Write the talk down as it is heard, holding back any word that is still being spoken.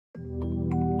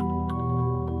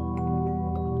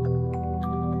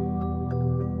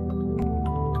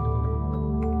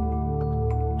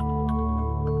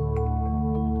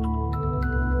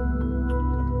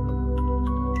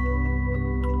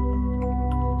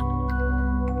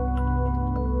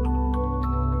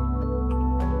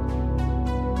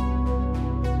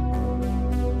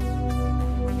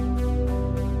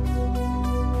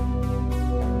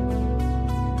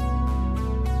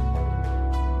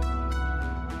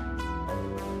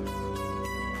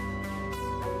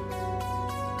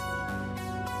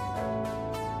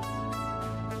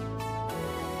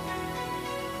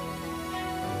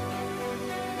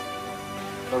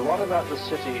But what about the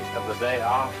city of the day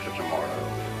after tomorrow?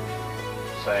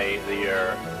 Say the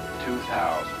year 2000.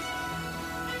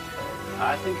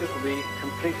 I think it will be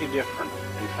completely different.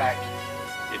 In fact,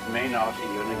 it may not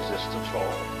even exist at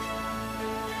all.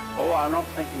 Oh, I'm not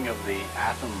thinking of the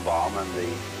atom bomb and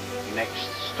the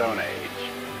next Stone Age.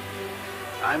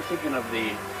 I'm thinking of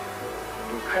the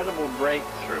incredible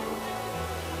breakthrough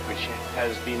which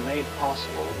has been made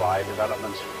possible by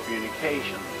developments of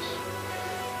communications,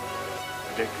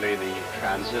 particularly the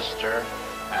transistor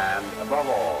and, above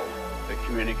all, the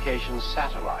communications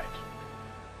satellite.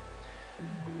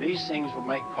 These things will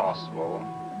make possible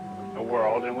a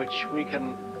world in which we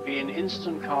can be in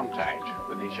instant contact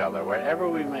with each other, wherever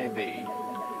we may be,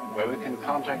 where we can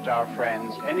contact our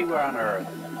friends anywhere on Earth,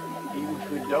 even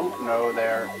if we don't know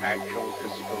their actual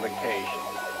physical location.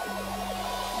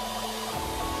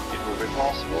 It will be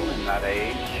possible in that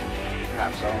age,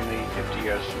 perhaps only 50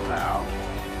 years from now,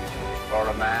 for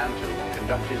a man to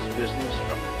conduct his business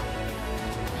from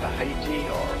Tahiti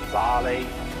or Bali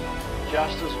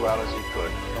just as well as he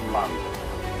could from London.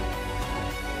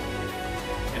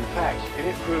 In fact, if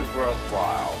it proves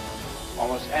worthwhile,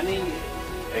 almost any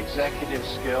executive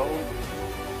skill,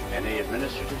 any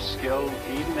administrative skill,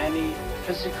 even any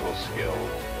physical skill,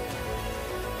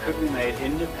 could be made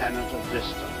independent of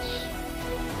distance.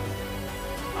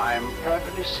 I am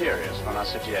perfectly serious when I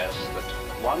suggest that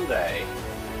one day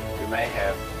we may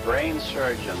have brain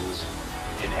surgeons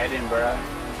in Edinburgh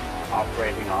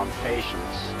operating on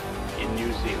patients in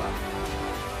New Zealand.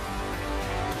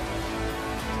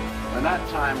 When that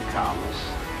time comes,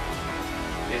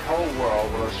 the whole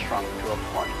world will have shrunk to a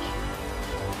point,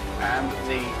 and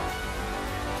the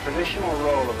traditional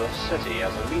role of the city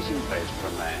as a meeting place for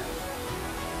man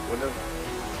would have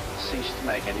ceased to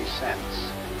make any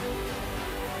sense.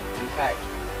 In fact,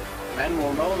 men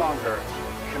will no longer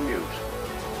commute,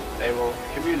 they will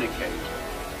communicate.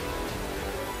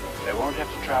 They won't have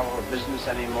to travel for business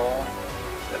anymore,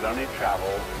 they'll only travel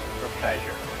for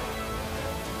pleasure.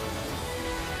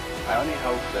 I only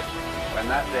hope that when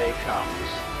that day comes,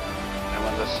 and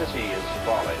when the city is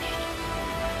abolished,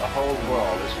 the whole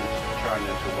world isn't turned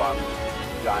into one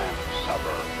giant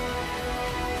suburb.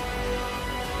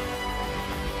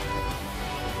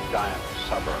 Giant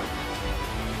suburb.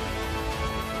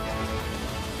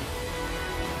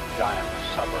 Giant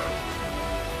suburb.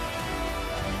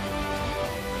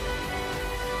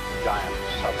 Giant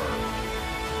suburb.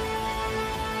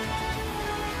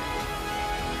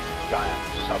 Giant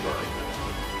suburb.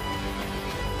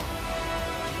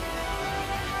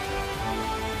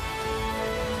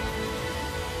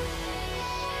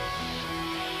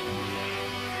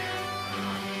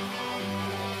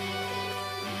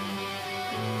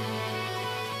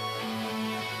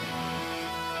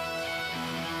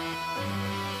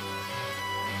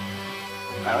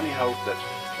 I only hope that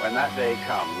when that day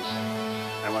comes,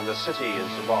 and when the city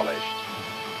is abolished,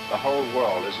 the whole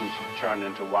world isn't turned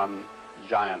into one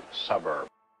giant suburb.